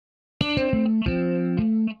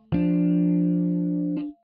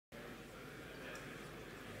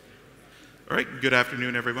All right, good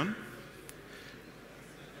afternoon, everyone.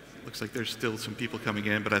 Looks like there's still some people coming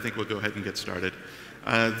in, but I think we'll go ahead and get started.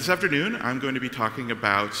 This afternoon, I'm going to be talking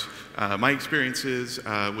about my experiences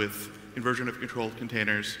with inversion of controlled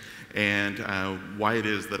containers and why it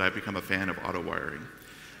is that I've become a fan of Autowiring.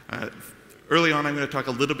 Early on, I'm going to talk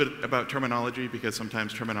a little bit about terminology because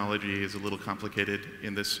sometimes terminology is a little complicated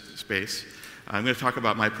in this space. I'm going to talk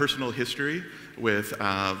about my personal history with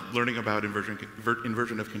learning about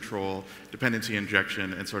inversion of control, dependency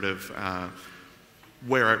injection, and sort of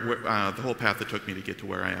the whole path that took me to get to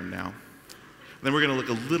where I am now. And then we're going to look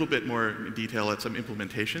a little bit more in detail at some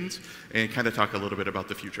implementations and kind of talk a little bit about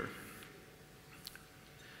the future.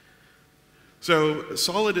 So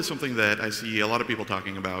solid is something that I see a lot of people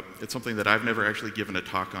talking about. It's something that I've never actually given a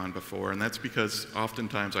talk on before, and that's because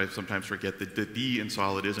oftentimes I sometimes forget that the D in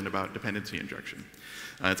solid isn't about dependency injection.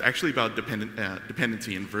 It's actually about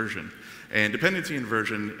dependency inversion. And dependency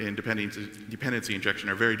inversion and dependency injection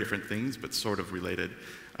are very different things, but sort of related.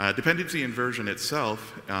 Dependency inversion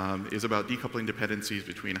itself is about decoupling dependencies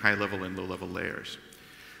between high-level and low-level layers.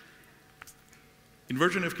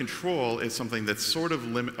 Inversion of control is something that's sort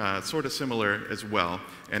of similar as well,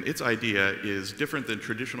 and its idea is different than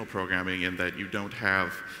traditional programming in that you don't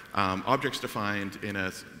have objects defined in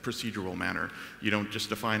a procedural manner. You don't just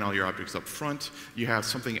define all your objects up front, you have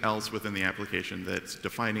something else within the application that's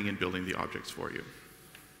defining and building the objects for you.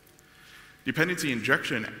 Dependency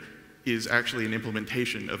injection is actually an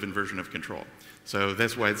implementation of inversion of control. So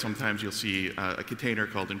that's why sometimes you'll see a container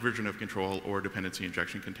called inversion of control or dependency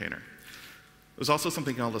injection container. There's also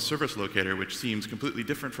something called a service locator, which seems completely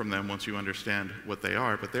different from them once you understand what they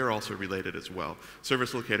are, but they're also related as well.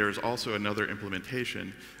 Service locator is also another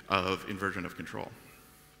implementation of inversion of control.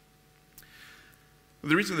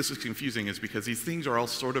 The reason this is confusing is because these things are all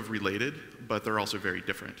sort of related, but they're also very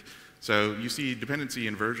different. So you see dependency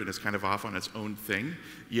inversion is kind of off on its own thing,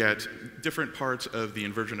 yet different parts of the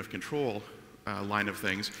inversion of control line of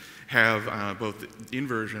things have both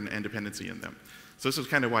inversion and dependency in them. So this is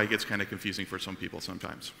kind of why it gets kind of confusing for some people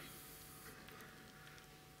sometimes.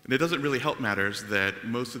 And it doesn't really help matters that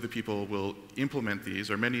most of the people will implement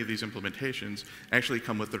these, or many of these implementations actually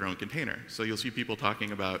come with their own container. So you'll see people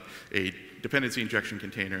talking about a dependency injection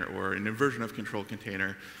container, or an inversion of control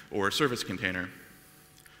container, or a service container,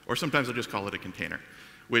 or sometimes they'll just call it a container,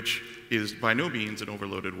 which is by no means an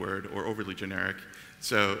overloaded word or overly generic.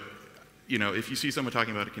 So you know, if you see someone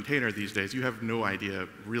talking about a container these days, you have no idea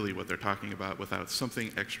really what they're talking about without something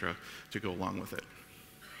extra to go along with it.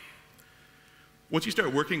 Once you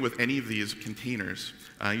start working with any of these containers,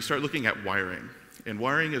 you start looking at wiring. And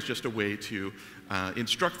wiring is just a way to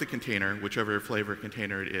instruct the container, whichever flavor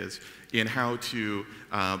container it is, in how to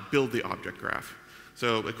build the object graph.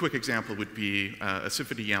 So a quick example would be a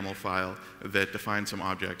Symfony YAML file that defines some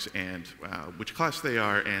objects and which class they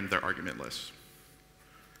are and their argument lists.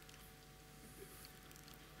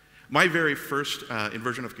 My very first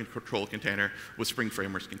inversion of control container was Spring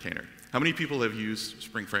Frameworks container. How many people have used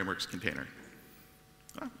Spring Frameworks container?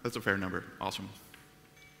 Oh, that's a fair number. Awesome.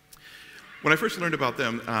 When I first learned about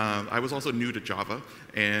them, I was also new to Java,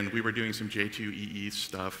 and we were doing some J2EE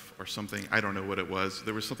stuff or something. I don't know what it was.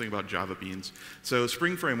 There was something about Java beans. So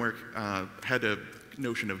Spring Framework had a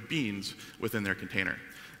notion of beans within their container.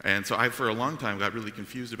 And so I, for a long time, got really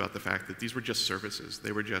confused about the fact that these were just services.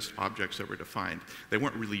 They were just objects that were defined. They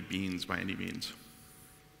weren't really beans by any means.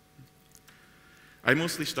 I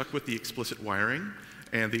mostly stuck with the explicit wiring,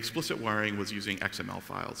 and the explicit wiring was using XML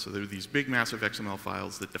files. So there were these big, massive XML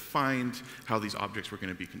files that defined how these objects were going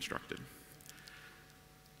to be constructed.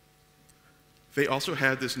 They also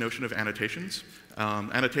had this notion of annotations.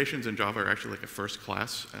 Annotations in Java are actually like a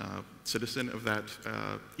first-class citizen of that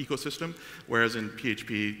ecosystem, whereas in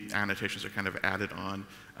PHP, annotations are kind of added on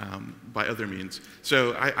by other means.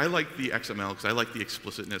 So I like the XML because I like the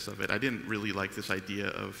explicitness of it. I didn't really like this idea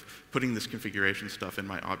of putting this configuration stuff in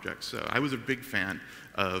my objects. So I was a big fan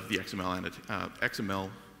of the XML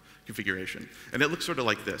configuration. And it looks sort of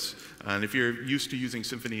like this. And if you're used to using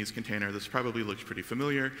Symfony's container, this probably looks pretty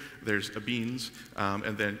familiar. There's a beans,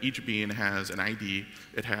 and then each bean has an ID.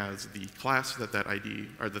 It has the class that that ID,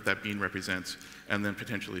 or that bean represents, and then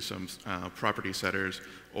potentially some property setters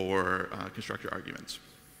or constructor arguments.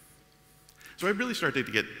 So I really started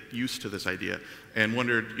to get used to this idea and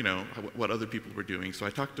wondered, you know, what other people were doing. So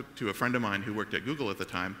I talked to a friend of mine who worked at Google at the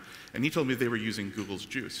time, and he told me they were using Google's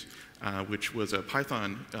Juice, which was a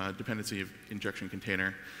Python dependency injection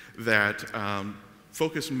container that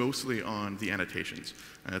focused mostly on the annotations.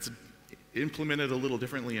 It's implemented a little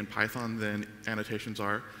differently in Python than annotations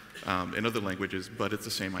are in other languages, but it's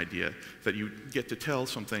the same idea, that you get to tell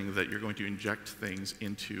something that you're going to inject things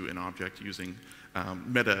into an object using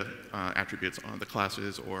meta attributes on the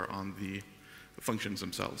classes or on the functions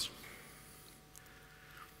themselves.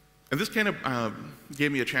 And this kind of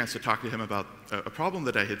gave me a chance to talk to him about a problem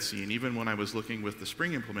that I had seen, even when I was looking with the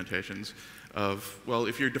Spring implementations of, well,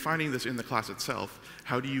 if you're defining this in the class itself,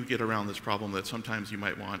 how do you get around this problem that sometimes you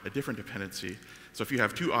might want a different dependency? So if you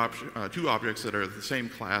have two objects that are the same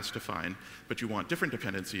class defined, but you want different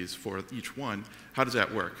dependencies for each one, how does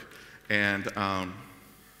that work? And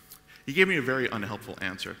he gave me a very unhelpful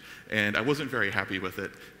answer, and I wasn't very happy with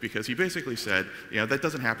it, because he basically said, you know, that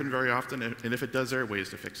doesn't happen very often, and if it does, there are ways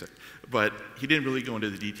to fix it. But he didn't really go into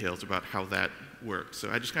the details about how that worked. So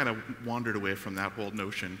I just kind of wandered away from that whole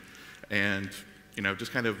notion, and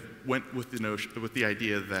just kind of went with the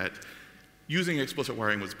idea that using explicit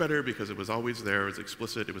wiring was better because it was always there, it was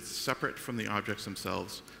explicit, it was separate from the objects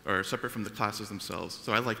themselves, or separate from the classes themselves.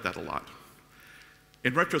 So I liked that a lot.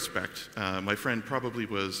 In retrospect, my friend probably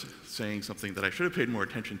was saying something that I should have paid more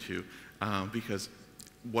attention to, because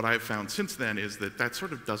what I've found since then is that that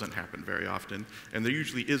sort of doesn't happen very often, and there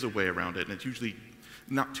usually is a way around it, and it's usually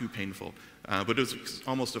not too painful. But it was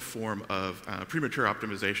almost a form of premature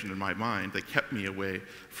optimization in my mind that kept me away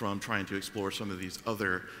from trying to explore some of these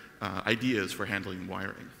other ideas for handling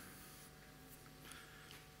wiring.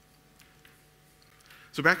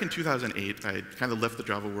 So back in 2008, I kind of left the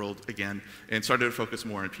Java world again and started to focus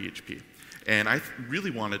more on PHP. And I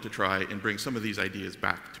really wanted to try and bring some of these ideas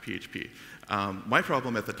back to PHP. My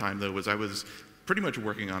problem at the time, though, was I was pretty much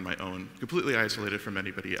working on my own, completely isolated from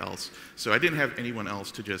anybody else. So I didn't have anyone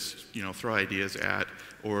else to just throw ideas at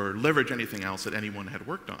or leverage anything else that anyone had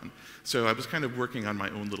worked on. So I was kind of working on my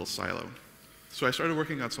own little silo. So I started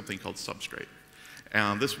working on something called Substrate.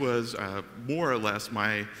 This was more or less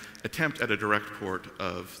my attempt at a direct port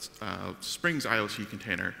of Spring's IOC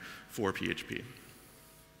container for PHP.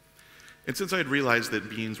 And since I had realized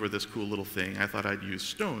that beans were this cool little thing, I thought I'd use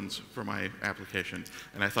stones for my application.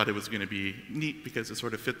 And I thought it was going to be neat because it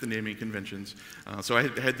sort of fit the naming conventions. So I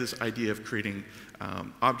had this idea of creating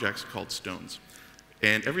objects called stones.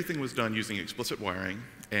 And everything was done using explicit wiring,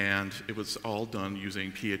 and it was all done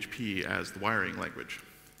using PHP as the wiring language.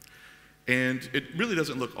 And it really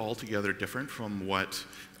doesn't look altogether different from what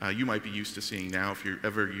you might be used to seeing now if you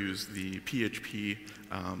ever use the PHP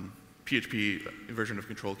version of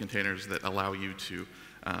control containers that allow you to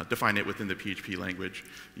define it within the PHP language.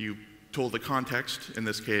 You told the context, in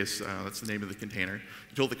this case, that's the name of the container.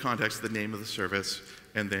 You told the context the name of the service,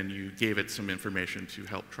 and then you gave it some information to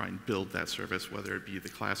help try and build that service, whether it be the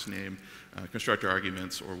class name, constructor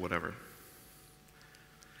arguments, or whatever.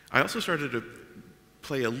 I also started to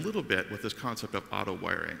play a little bit with this concept of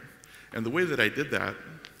auto-wiring. And the way that I did that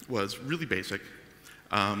was really basic.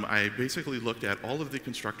 I basically looked at all of the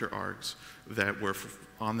constructor args that were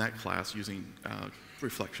on that class using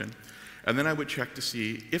reflection, and then I would check to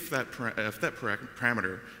see if that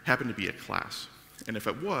parameter happened to be a class. And if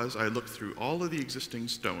it was, I looked through all of the existing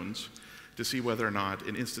stones to see whether or not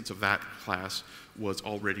an instance of that class was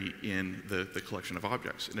already in the collection of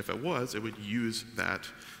objects. And if it was, it would use that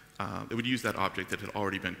object that had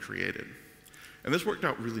already been created. And this worked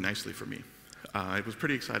out really nicely for me. I was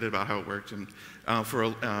pretty excited about how it worked, and for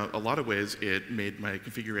a lot of ways, it made my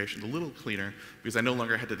configuration a little cleaner because I no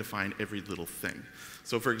longer had to define every little thing.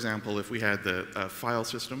 So for example, if we had the file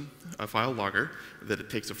system, a file logger, that it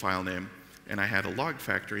takes a file name, and I had a log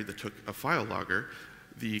factory that took a file logger,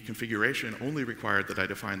 the configuration only required that I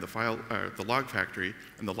define the log factory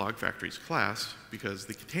and the log factory's class, because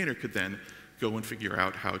the container could then go and figure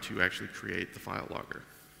out how to actually create the file logger.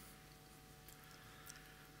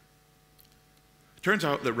 Turns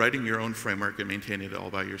out that writing your own framework and maintaining it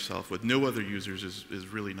all by yourself with no other users is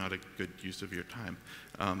really not a good use of your time.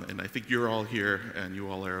 And I think you're all here and you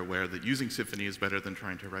all are aware that using Symfony is better than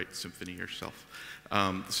trying to write Symfony yourself.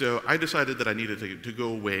 So I decided that I needed to go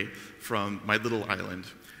away from my little island,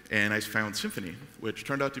 and I found Symfony, which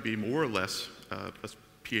turned out to be more or less a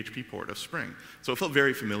PHP port of Spring. So it felt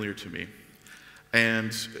very familiar to me.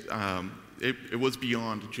 And it was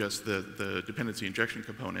beyond just the dependency injection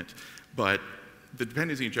component, but the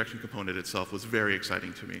dependency injection component itself was very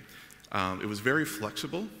exciting to me. It was very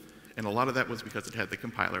flexible, and a lot of that was because it had the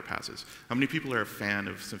compiler passes. How many people are a fan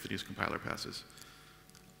of Symfony's compiler passes?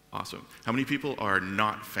 Awesome. How many people are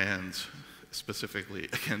not fans specifically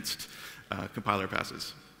against compiler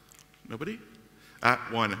passes? Nobody?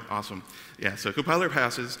 One. Awesome. Yeah, so compiler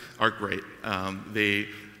passes are great. They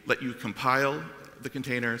let you compile the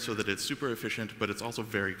container so that it's super efficient, but it's also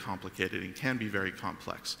very complicated and can be very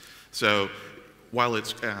complex. So while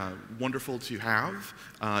it's wonderful to have,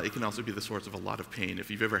 it can also be the source of a lot of pain.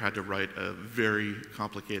 If you've ever had to write a very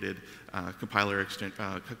complicated compiler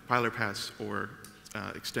pass or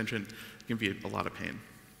extension, it can be a lot of pain.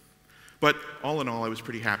 But all in all, I was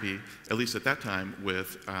pretty happy, at least at that time,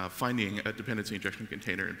 with finding a dependency injection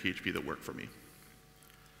container in PHP that worked for me.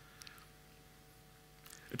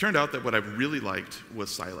 It turned out that what I really liked was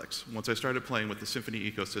Silex. Once I started playing with the Symfony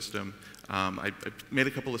ecosystem, I made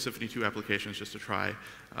a couple of Symfony 2 applications just to try.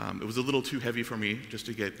 It was a little too heavy for me just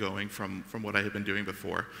to get going from what I had been doing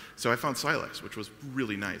before. So I found Silex, which was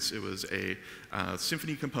really nice. It was a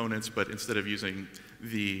Symfony components, but instead of using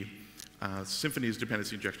the Symfony's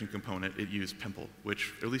dependency injection component, it used Pimple,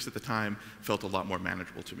 which, at least at the time, felt a lot more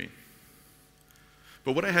manageable to me.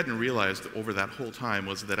 But what I hadn't realized over that whole time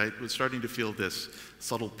was that I was starting to feel this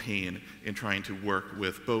subtle pain in trying to work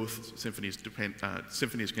with both Symfony's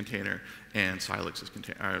container and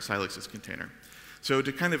Silex's container. So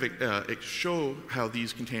to kind of show how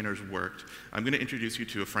these containers worked, I'm going to introduce you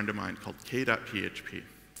to a friend of mine called k.php.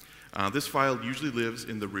 This file usually lives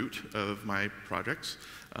in the root of my projects.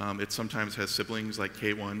 It sometimes has siblings like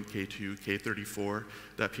k1, k2,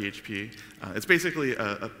 k34.php. It's basically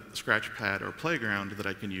a scratch pad or playground that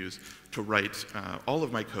I can use to write all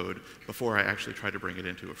of my code before I actually try to bring it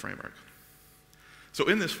into a framework. So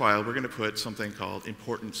in this file, we're going to put something called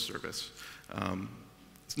important service.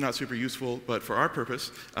 It's not super useful, but for our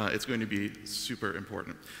purpose, it's going to be super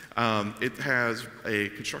important. It has a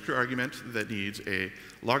constructor argument that needs a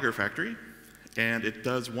logger factory, and it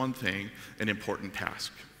does one thing, an important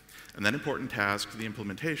task. And that important task, the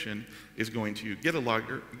implementation, is going to get a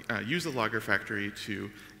logger, use the logger factory to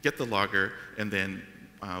get the logger and then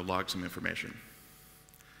log some information.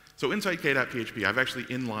 So inside k.php, I've actually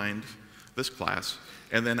inlined this class,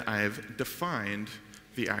 and then I've defined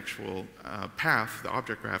the actual path, the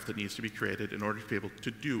object graph that needs to be created in order to be able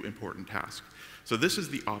to do important tasks. So this is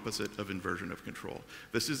the opposite of inversion of control.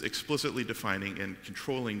 This is explicitly defining and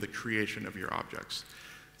controlling the creation of your objects.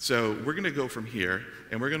 So we're going to go from here,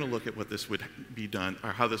 and we're going to look at what this would be done, or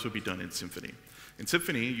how this would be done in Symfony. In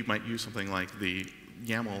Symfony, you might use something like the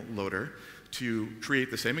YAML loader to create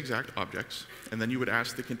the same exact objects, and then you would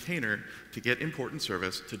ask the container to get important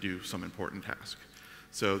service to do some important task.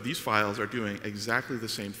 So these files are doing exactly the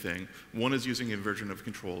same thing. One is using inversion of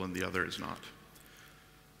control, and the other is not.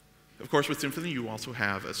 Of course, with Symfony, you also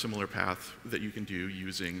have a similar path that you can do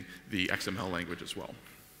using the XML language as well.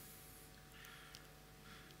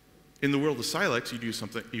 In the world of Silex, you'd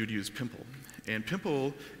use Pimple. And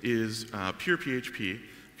Pimple is pure PHP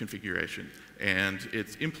configuration. And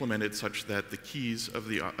it's implemented such that the keys of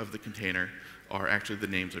the container are actually the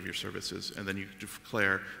names of your services. And then you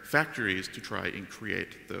declare factories to try and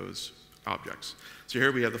create those objects. So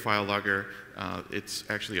here we have the file logger. It's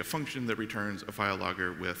actually a function that returns a file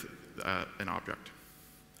logger with an object.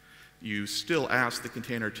 You still ask the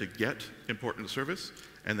container to get important service,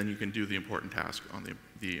 and then you can do the important task on the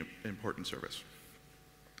important service.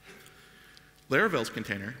 Laravel's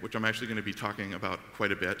container, which I'm actually going to be talking about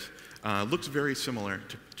quite a bit, looks very similar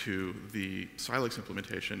to the Silex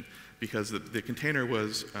implementation because the container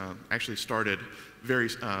was actually started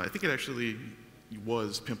I think it actually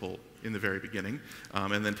was Pimple in the very beginning,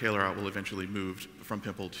 and then Tailor-Out will eventually move from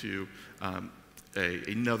Pimple to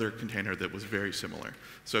another container that was very similar.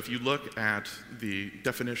 So if you look at the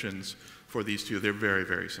definitions for these two, they're very,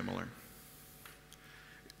 very similar.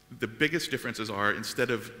 The biggest differences are,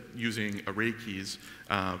 instead of using array keys,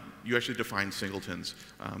 you actually define singletons.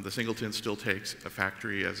 The singleton still takes a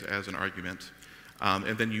factory as an argument,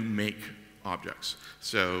 and then you make objects.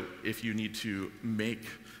 So if you need to make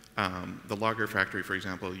the logger factory, for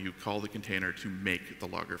example, you call the container to make the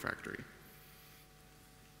logger factory.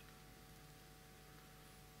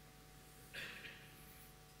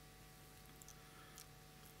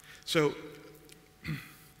 So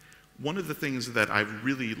one of the things that I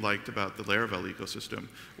really liked about the Laravel ecosystem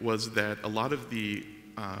was that a lot of the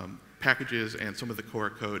packages and some of the core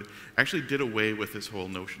code actually did away with this whole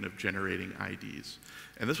notion of generating IDs.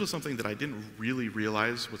 And this was something that I didn't really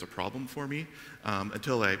realize was a problem for me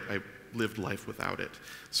until I lived life without it.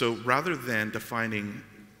 So rather than defining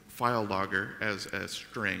file logger as a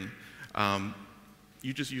string,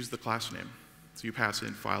 you just use the class name. So you pass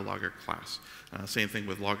in file logger class. Same thing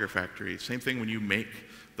with logger factory. Same thing when you make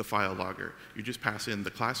the file logger. You just pass in the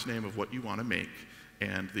class name of what you want to make,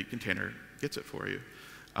 and the container gets it for you.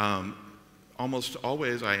 Almost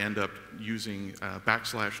always I end up using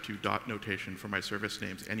 \2 dot notation for my service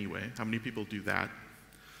names anyway. How many people do that?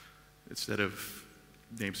 Instead of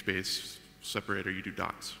namespace separator, you do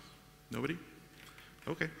dots. Nobody?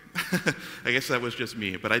 Okay. I guess that was just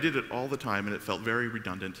me, but I did it all the time and it felt very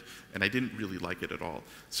redundant and I didn't really like it at all.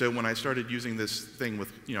 So when I started using this thing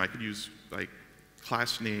with, I could use like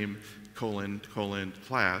class name, colon,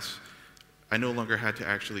 class, I no longer had to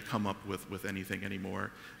actually come up with anything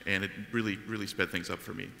anymore, and it really, really sped things up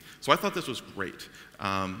for me. So I thought this was great.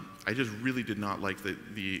 I just really did not like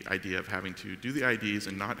the idea of having to do the IDs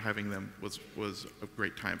and not having them was a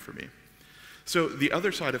great time for me. So the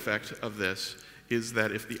other side effect of this is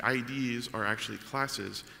that if the IDs are actually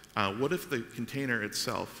classes, what if the container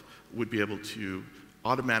itself would be able to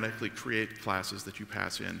automatically create classes that you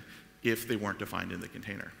pass in if they weren't defined in the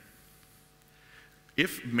container?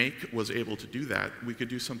 If make was able to do that, we could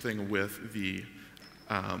do something with the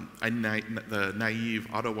naive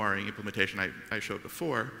auto-wiring implementation I showed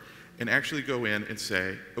before, and actually go in and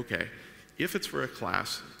say, okay, if it's for a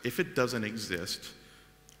class, if it doesn't exist,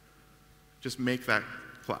 just make that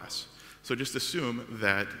class. So just assume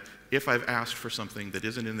that if I've asked for something that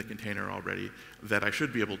isn't in the container already, that I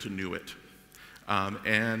should be able to new it.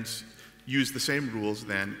 And use the same rules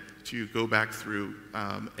then to go back through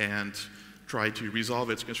and try to resolve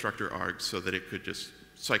its constructor args so that it could just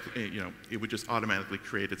it would just automatically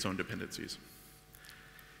create its own dependencies.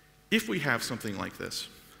 If we have something like this,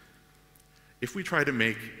 if we try to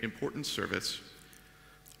make important service,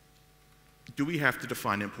 do we have to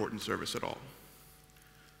define important service at all?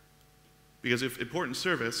 Because if important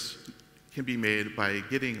service can be made by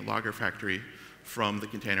getting logger factory from the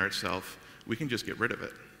container itself, we can just get rid of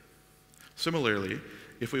it. Similarly,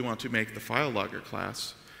 if we want to make the file logger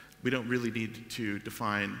class, we don't really need to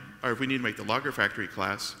define, or if we need to make the logger factory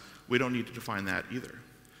class, we don't need to define that either.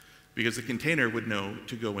 Because the container would know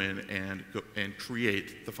to go in and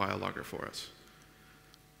create the file logger for us.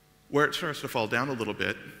 Where it starts to fall down a little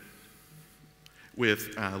bit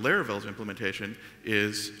with Laravel's implementation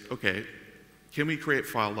is, okay, can we create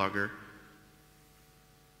file logger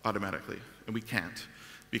automatically? And we can't,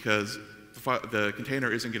 because the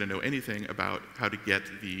container isn't going to know anything about how to get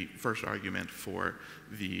the first argument for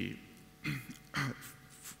the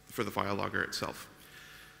file logger itself.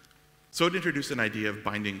 So it introduced an idea of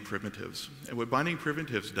binding primitives. And what binding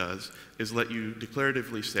primitives does is let you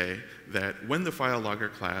declaratively say that when the file logger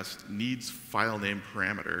class needs file name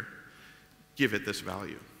parameter, give it this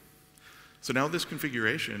value. So now this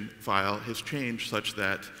configuration file has changed such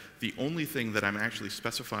that the only thing that I'm actually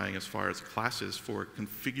specifying as far as classes for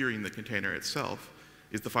configuring the container itself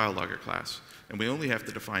is the file logger class. And we only have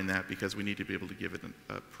to define that because we need to be able to give it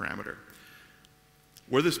a parameter.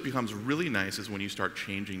 Where this becomes really nice is when you start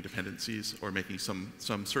changing dependencies or making some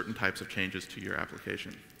certain types of changes to your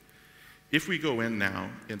application. If we go in now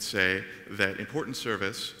and say that important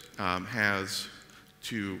service has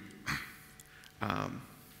to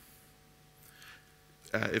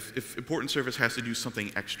if important service has to do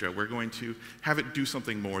something extra, we're going to have it do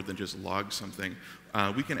something more than just log something.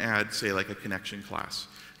 We can add, say, like a connection class.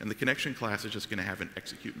 And the connection class is just going to have an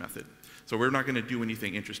execute method. So we're not going to do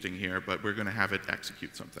anything interesting here, but we're going to have it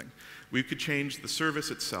execute something. We could change the service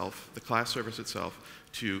itself, the class service itself,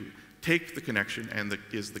 to take the connection and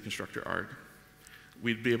is the constructor arg.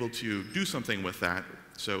 We'd be able to do something with that.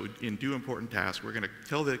 So in do important task, we're going to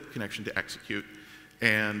tell the connection to execute,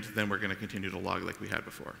 and then we're going to continue to log like we had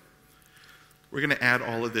before. We're going to add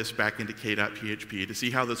all of this back into k.php to see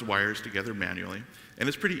how this wires together manually. And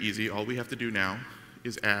it's pretty easy. All we have to do now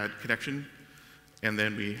is add connection, and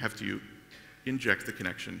then we have to inject the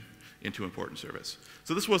connection into important service.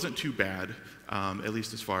 So this wasn't too bad, at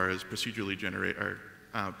least as far as procedurally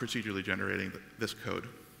generating this code.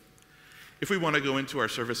 If we want to go into our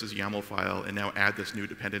services YAML file and now add this new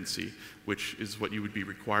dependency, which is what you would be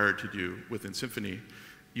required to do within Symfony,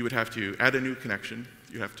 you would have to add a new connection.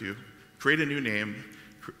 You have to create a new name,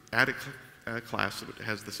 add a class that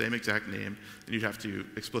has the same exact name, and you'd have to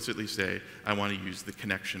explicitly say, I want to use the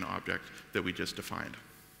connection object that we just defined.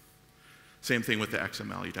 Same thing with the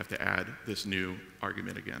XML. You'd have to add this new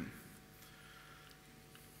argument again.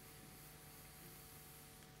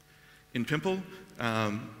 In Pimple,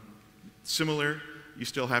 similar, you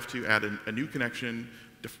still have to add a new connection,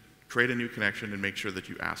 create a new connection, and make sure that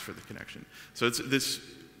you ask for the connection. So it's this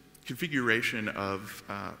configuration of,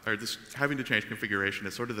 or this having to change configuration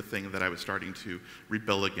is sort of the thing that I was starting to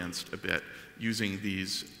rebel against a bit using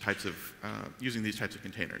these types of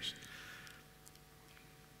containers.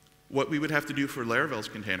 What we would have to do for Laravel's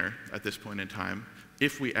container at this point in time,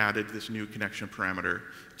 if we added this new connection parameter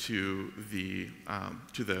to the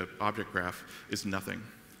object graph, is nothing.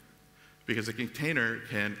 Because a container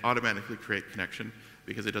can automatically create connection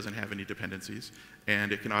because it doesn't have any dependencies,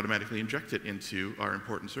 and it can automatically inject it into our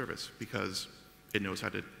important service because it knows how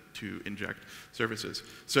to inject services.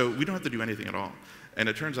 So we don't have to do anything at all. And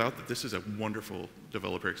it turns out that this is a wonderful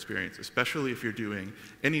developer experience, especially if you're doing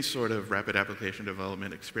any sort of rapid application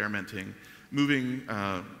development, experimenting, moving,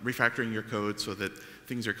 refactoring your code so that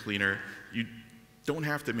things are cleaner. You don't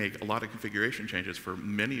have to make a lot of configuration changes for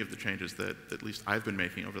many of the changes that at least I've been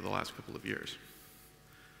making over the last couple of years.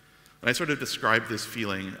 And I sort of described this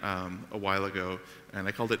feeling a while ago, and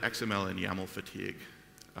I called it XML and YAML fatigue.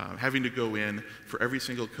 Having to go in for every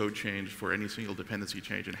single code change, for any single dependency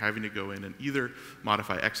change, and having to go in and either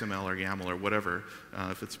modify XML or YAML or whatever.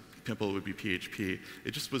 If it's Pimple, it would be PHP.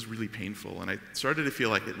 It just was really painful, and I started to feel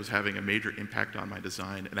like it was having a major impact on my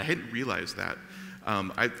design, and I hadn't realized that.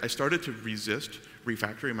 I started to resist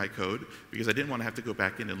refactoring my code because I didn't want to have to go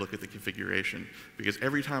back in and look at the configuration, because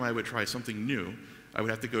every time I would try something new, I would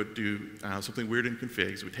have to go do something weird in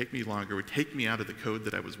configs. It would take me longer, it would take me out of the code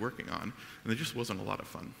that I was working on, and it just wasn't a lot of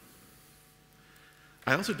fun.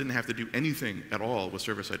 I also didn't have to do anything at all with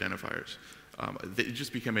service identifiers. It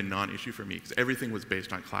just became a non-issue for me because everything was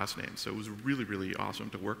based on class names, so it was really, really awesome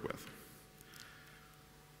to work with.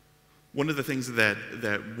 One of the things that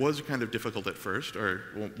was kind of difficult at first, or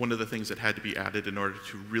one of the things that had to be added in order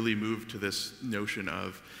to really move to this notion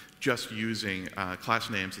of just using class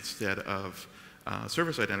names instead of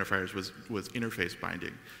service identifiers was interface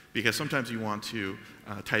binding. Because sometimes you want to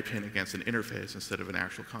type in against an interface instead of an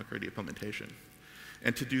actual concrete implementation.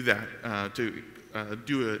 And to do that,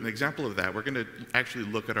 do an example of that, we're going to actually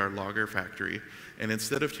look at our logger factory, and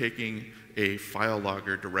instead of taking a file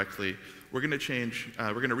logger directly, we're going to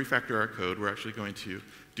refactor our code. We're actually going to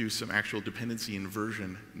do some actual dependency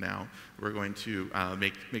inversion now. We're going to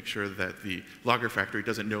make sure that the logger factory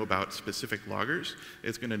doesn't know about specific loggers.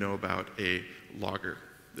 It's going to know about a logger,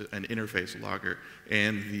 an interface logger,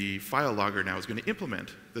 and the file logger now is going to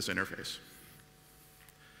implement this interface.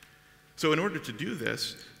 So in order to do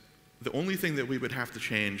this, the only thing that we would have to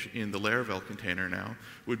change in the Laravel container now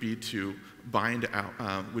would be to bind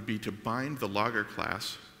the logger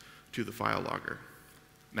class to the file logger.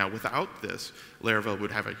 Now, without this, Laravel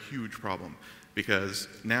would have a huge problem because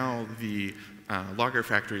now the logger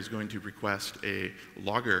factory is going to request a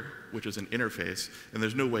logger, which is an interface, and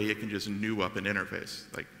there's no way it can just new up an interface.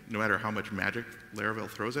 Like, no matter how much magic Laravel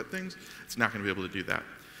throws at things, it's not going to be able to do that.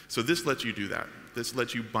 So this lets you do that. This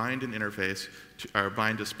lets you bind an interface, or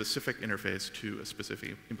bind a specific interface to a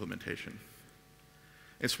specific implementation.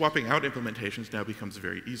 And swapping out implementations now becomes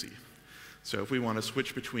very easy. So if we want to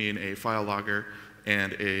switch between a file logger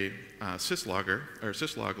and a syslogger, or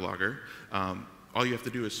syslog logger, all you have to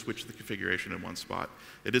do is switch the configuration in one spot.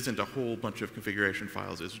 It isn't a whole bunch of configuration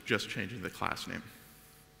files, it's just changing the class name.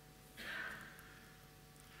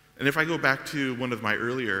 And if I go back to one of my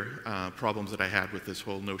earlier problems that I had with this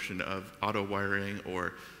whole notion of auto-wiring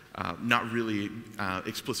or not really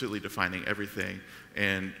explicitly defining everything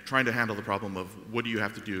and trying to handle the problem of what do you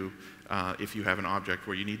have to do if you have an object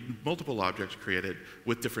where you need multiple objects created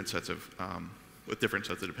with different sets of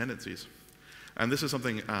dependencies. And this is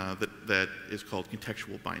something that is called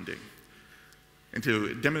contextual binding. And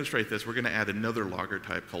to demonstrate this, we're going to add another logger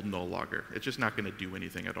type called null logger. It's just not going to do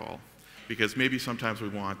anything at all. Because maybe sometimes we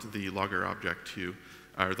want the logger object to,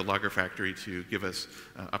 or the logger factory to give us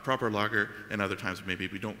a proper logger, and other times maybe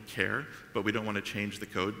we don't care, but we don't want to change the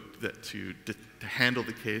code to handle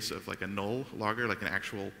the case of like a null logger, like an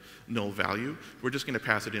actual null value. We're just going to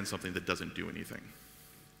pass it in something that doesn't do anything.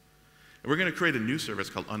 And we're going to create a new service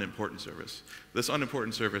called unimportant service. This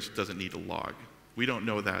unimportant service doesn't need a log. We don't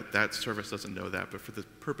know that. That service doesn't know that. But for the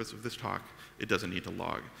purpose of this talk, it doesn't need to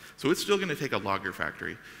log. So it's still going to take a logger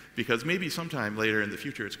factory, because maybe sometime later in the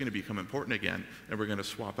future, it's going to become important again, and we're going to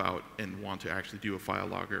swap out and want to actually do a file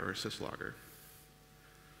logger or a syslogger.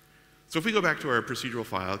 So if we go back to our procedural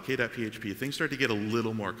file, k.php, things start to get a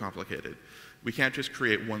little more complicated. We can't just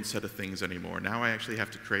create one set of things anymore. Now I actually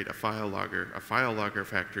have to create a file logger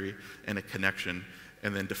factory, and a connection,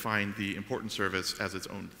 and then define the important service as its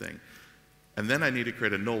own thing. And then I need to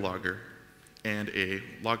create a null logger and a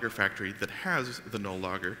logger factory that has the null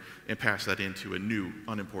logger and pass that into a new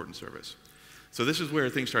unimportant service. So this is where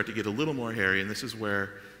things start to get a little more hairy, and this is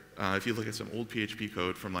where, if you look at some old PHP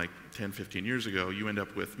code from like 10, 15 years ago, you end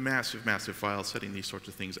up with massive, massive files setting these sorts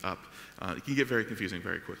of things up. It can get very confusing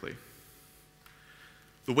very quickly.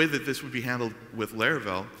 The way that this would be handled with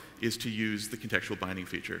Laravel is to use the contextual binding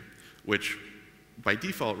feature, which by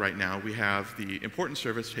default right now, we have the important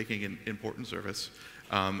service taking an important service,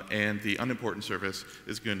 and the unimportant service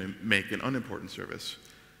is going to make an unimportant service.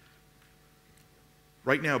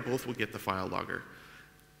 Right now, both will get the file logger.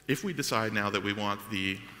 If we decide now that we want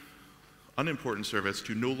the unimportant service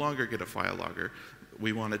to no longer get a file logger,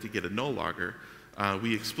 we want it to get a null logger,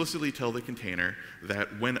 we explicitly tell the container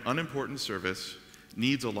that when unimportant service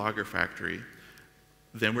needs a logger factory,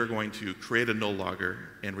 then we're going to create a null logger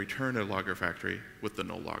and return a logger factory with the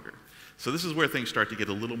null logger. So this is where things start to get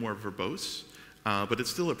a little more verbose, but it's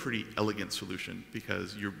still a pretty elegant solution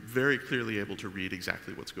because you're very clearly able to read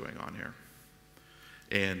exactly what's going on here.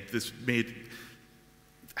 And this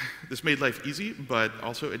made life easy, but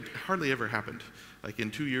also it hardly ever happened. Like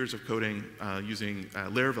in 2 years of coding using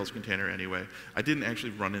Laravel's container anyway, I didn't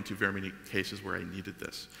actually run into very many cases where I needed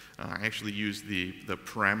this. I actually used the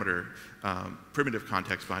parameter primitive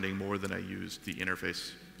context binding more than I used the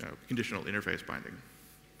interface, conditional interface binding.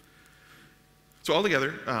 So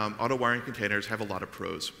altogether, auto-wiring containers have a lot of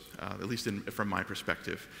pros, at least from my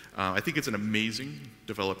perspective. I think it's an amazing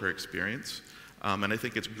developer experience. And I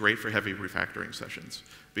think it's great for heavy refactoring sessions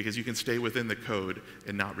because you can stay within the code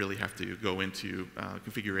and not really have to go into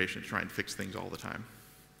configuration to try and fix things all the time.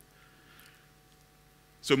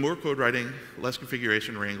 So more code writing, less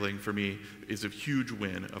configuration wrangling for me is a huge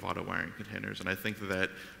win of auto-wiring containers. And I think that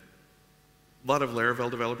a lot of Laravel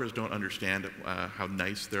developers don't understand how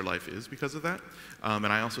nice their life is because of that. And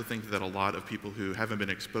I also think that a lot of people who haven't been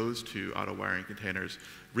exposed to auto-wiring containers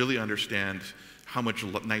really understand how much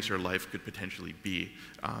nicer life could potentially be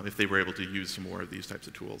if they were able to use some more of these types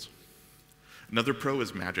of tools. Another pro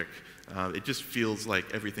is magic. It just feels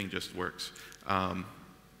like everything just works. I'm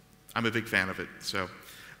a big fan of it. So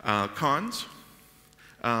cons,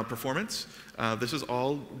 performance. This is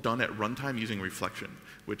all done at runtime using reflection,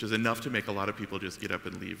 which is enough to make a lot of people just get up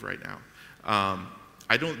and leave right now.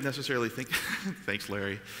 I don't necessarily think, thanks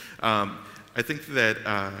Larry, I think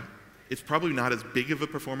that it's probably not as big of a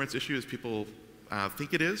performance issue as people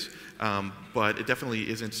think it is, but it definitely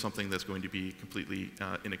isn't something that's going to be completely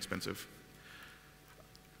inexpensive.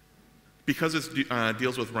 Because it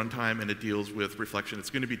deals with runtime and it deals with reflection, it's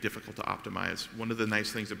going to be difficult to optimize. One of the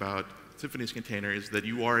nice things about Symfony's container is that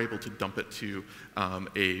you are able to dump it to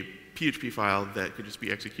a PHP file that could just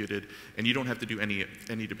be executed, and you don't have to do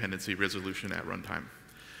any dependency resolution at runtime.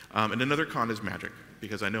 And another con is magic,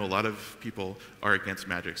 because I know a lot of people are against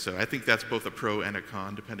magic. So I think that's both a pro and a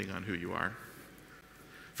con, depending on who you are.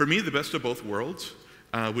 For me, the best of both worlds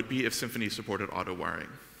would be if Symfony supported auto-wiring.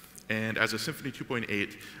 And as a Symfony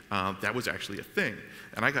 2.8, that was actually a thing.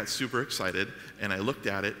 And I got super excited, and I looked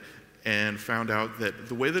at it and found out that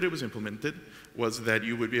the way that it was implemented was that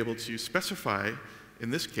you would be able to specify, in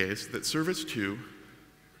this case, that service 2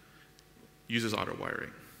 uses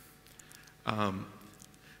auto-wiring.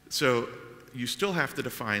 So you still have to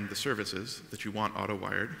define the services that you want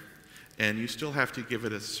auto-wired, and you still have to give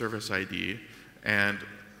it a service ID. And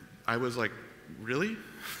I was like, really?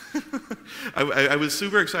 I was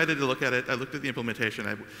super excited to look at it. I looked at the implementation,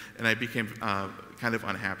 and I became kind of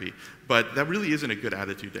unhappy. But that really isn't a good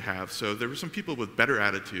attitude to have. So there were some people with better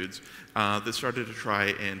attitudes that started to try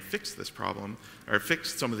and fix this problem, or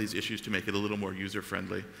fix some of these issues to make it a little more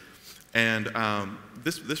user-friendly. And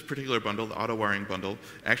this particular bundle, the auto-wiring bundle,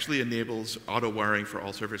 actually enables auto-wiring for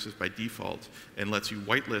all services by default and lets you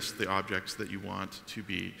whitelist the objects that you want to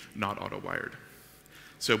be not auto-wired.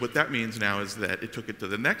 So what that means now is that it took it to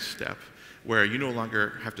the next step where you no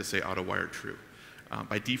longer have to say auto-wire true.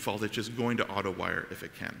 By default, it's just going to auto-wire if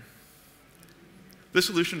it can. This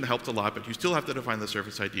solution helped a lot, but you still have to define the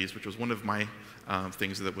service IDs, which was one of my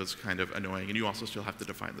things that was kind of annoying, and you also still have to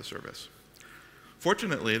define the service.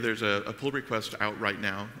 Fortunately, there's a pull request out right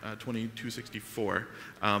now, 2264,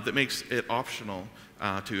 that makes it optional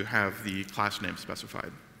to have the class name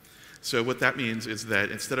specified. So what that means is that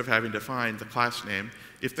instead of having to find the class name,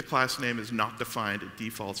 if the class name is not defined, it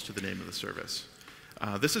defaults to the name of the service.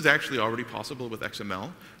 This is actually already possible with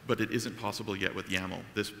XML, but it isn't possible yet with YAML.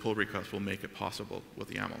 This pull request will make it possible with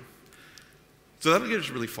YAML. So that'll get us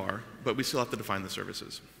really far, but we still have to define the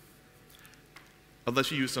services. Unless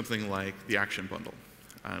you use something like the action bundle,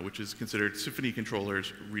 which is considered Symfony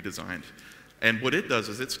controllers redesigned. And what it does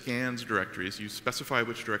is it scans directories. You specify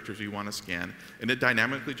which directories you want to scan, and it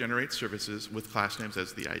dynamically generates services with class names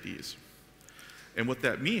as the IDs. And what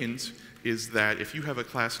that means is that if you have a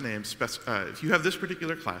class name, if you have this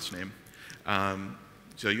particular class name,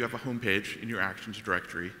 so you have a home page in your actions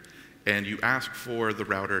directory, and you ask for the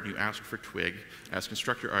router, and you ask for twig as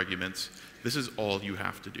constructor arguments, this is all you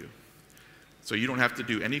have to do. So you don't have to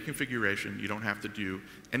do any configuration, you don't have to do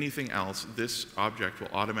anything else. This object will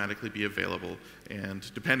automatically be available,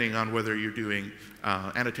 and depending on whether you're doing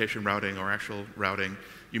annotation routing or actual routing,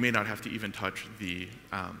 you may not have to even touch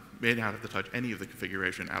any of the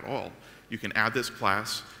configuration at all. You can add this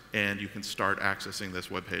class, and you can start accessing this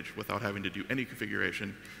web page without having to do any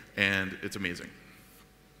configuration, and it's amazing.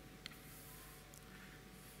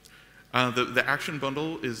 The action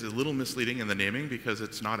bundle is a little misleading in the naming because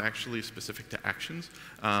it's not actually specific to actions.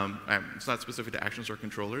 It's not specific to actions or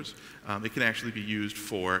controllers. It can actually be used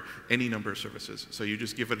for any number of services. So you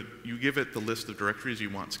just give it the list of directories you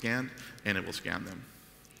want scanned, and it will scan them.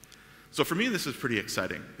 So for me, this is pretty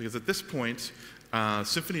exciting because at this point,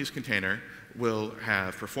 Symfony's container will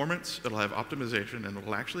have performance, it'll have optimization, and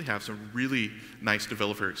it'll actually have some really nice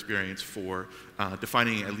developer experience for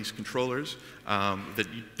defining at least controllers that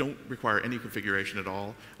you don't require any configuration at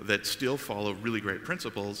all, that still follow really great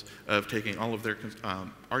principles of taking all of their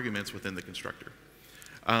arguments within the constructor.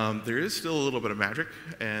 There is still a little bit of magic,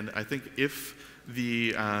 and I think if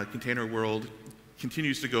the container world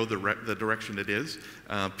continues to go the direction it is,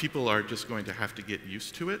 people are just going to have to get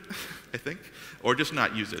used to it, I think, or just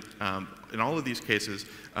not use it. In all of these cases,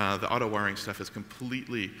 the auto-wiring stuff is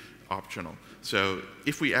completely optional. So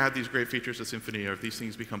if we add these great features to Symfony, or if these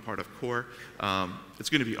things become part of core,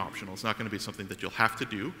 it's going to be optional. It's not going to be something that you'll have to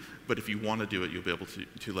do, but if you want to do it, you'll be able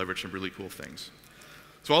to leverage some really cool things.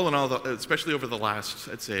 So all in all, especially over the last,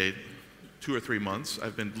 I'd say, 2 or 3 months,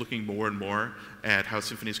 I've been looking more and more at how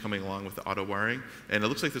Symfony's coming along with the auto-wiring, and it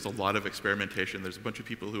looks like there's a lot of experimentation. There's a bunch of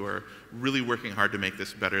people who are really working hard to make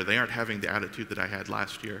this better. They aren't having the attitude that I had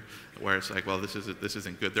last year, where it's like, well, this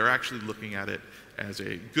isn't good. They're actually looking at it as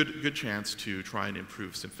a good chance to try and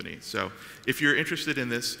improve Symfony. So if you're interested in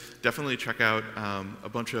this, definitely check out a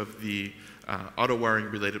bunch of the auto-wiring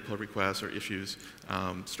related pull requests or issues.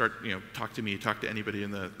 Talk to me, talk to anybody in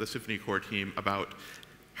the Symfony core team about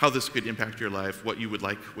how this could impact your life, what you would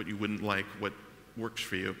like, what you wouldn't like, what works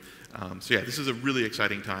for you. So yeah, this is a really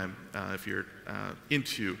exciting time if you're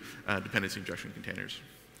into dependency injection containers.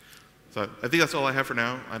 So I think that's all I have for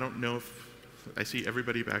now. I don't know if I see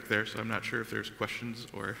everybody back there, so I'm not sure if there's questions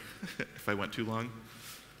or if I went too long.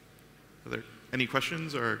 Are there any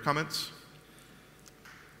questions or comments?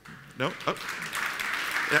 No? Oh.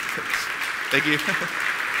 Yeah, thanks. Thank you.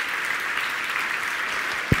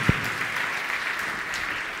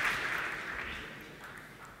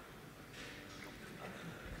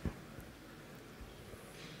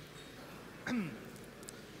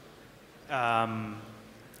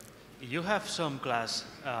 You have some class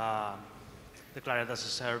declared as a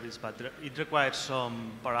service, but it requires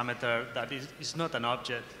some parameter that is not an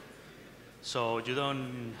object. So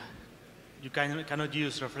you cannot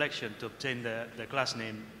use reflection to obtain the class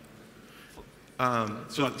name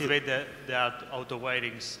to activate the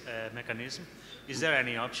auto-wiring mechanism. Is there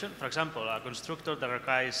any option? For example, a constructor that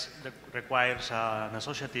requires an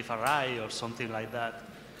associative array or something like that.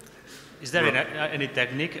 Is there any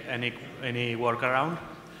technique, any workaround?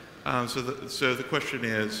 So the question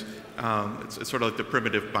is, it's sort of like the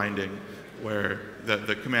primitive binding, where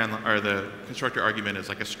the command or the constructor argument is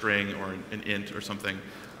like a string or an int or something.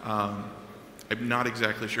 I'm not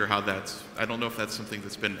exactly sure how I don't know if that's something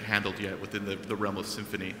that's been handled yet within the realm of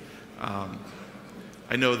Symfony.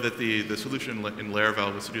 I know that the solution in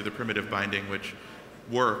Laravel was to do the primitive binding, which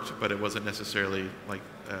worked, but it wasn't necessarily like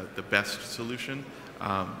the best solution.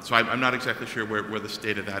 So I'm not exactly sure where the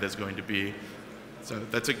state of that is going to be. So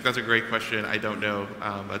that's a great question. I don't know.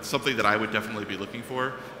 It's something that I would definitely be looking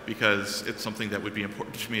for because it's something that would be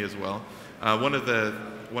important to me as well. One of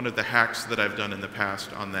the hacks that I've done in the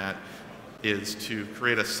past on that is to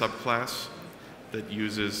create a subclass that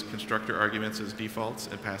uses constructor arguments as defaults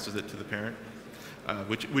and passes it to the parent,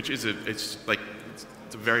 which is it's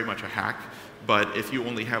very much a hack. But if you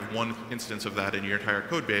only have one instance of that in your entire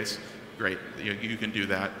code base, great, you can do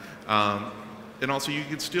that. And also you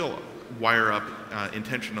can still wire up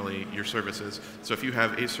intentionally your services. So if you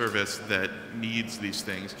have a service that needs these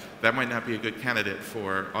things, that might not be a good candidate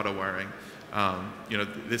for auto-wiring.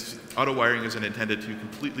 This auto-wiring isn't intended to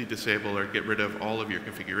completely disable or get rid of all of your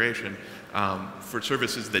configuration. For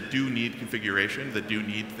services that do need configuration, that do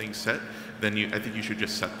need things set, then I think you should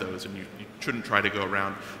just set those, and you shouldn't try to go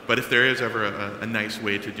around. But if there is ever a nice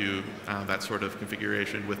way to do that sort of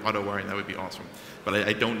configuration with auto-wiring, that would be awesome. But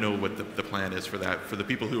I don't know what the plan is for that, for the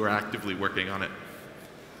people who are actively working on it.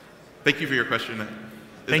 Thank you for your question.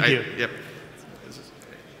 Thank you. Yep.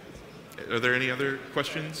 Are there any other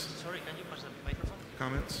questions? Sorry, can you pass the microphone?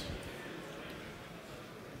 Comments?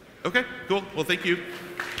 Okay, cool. Well, thank you.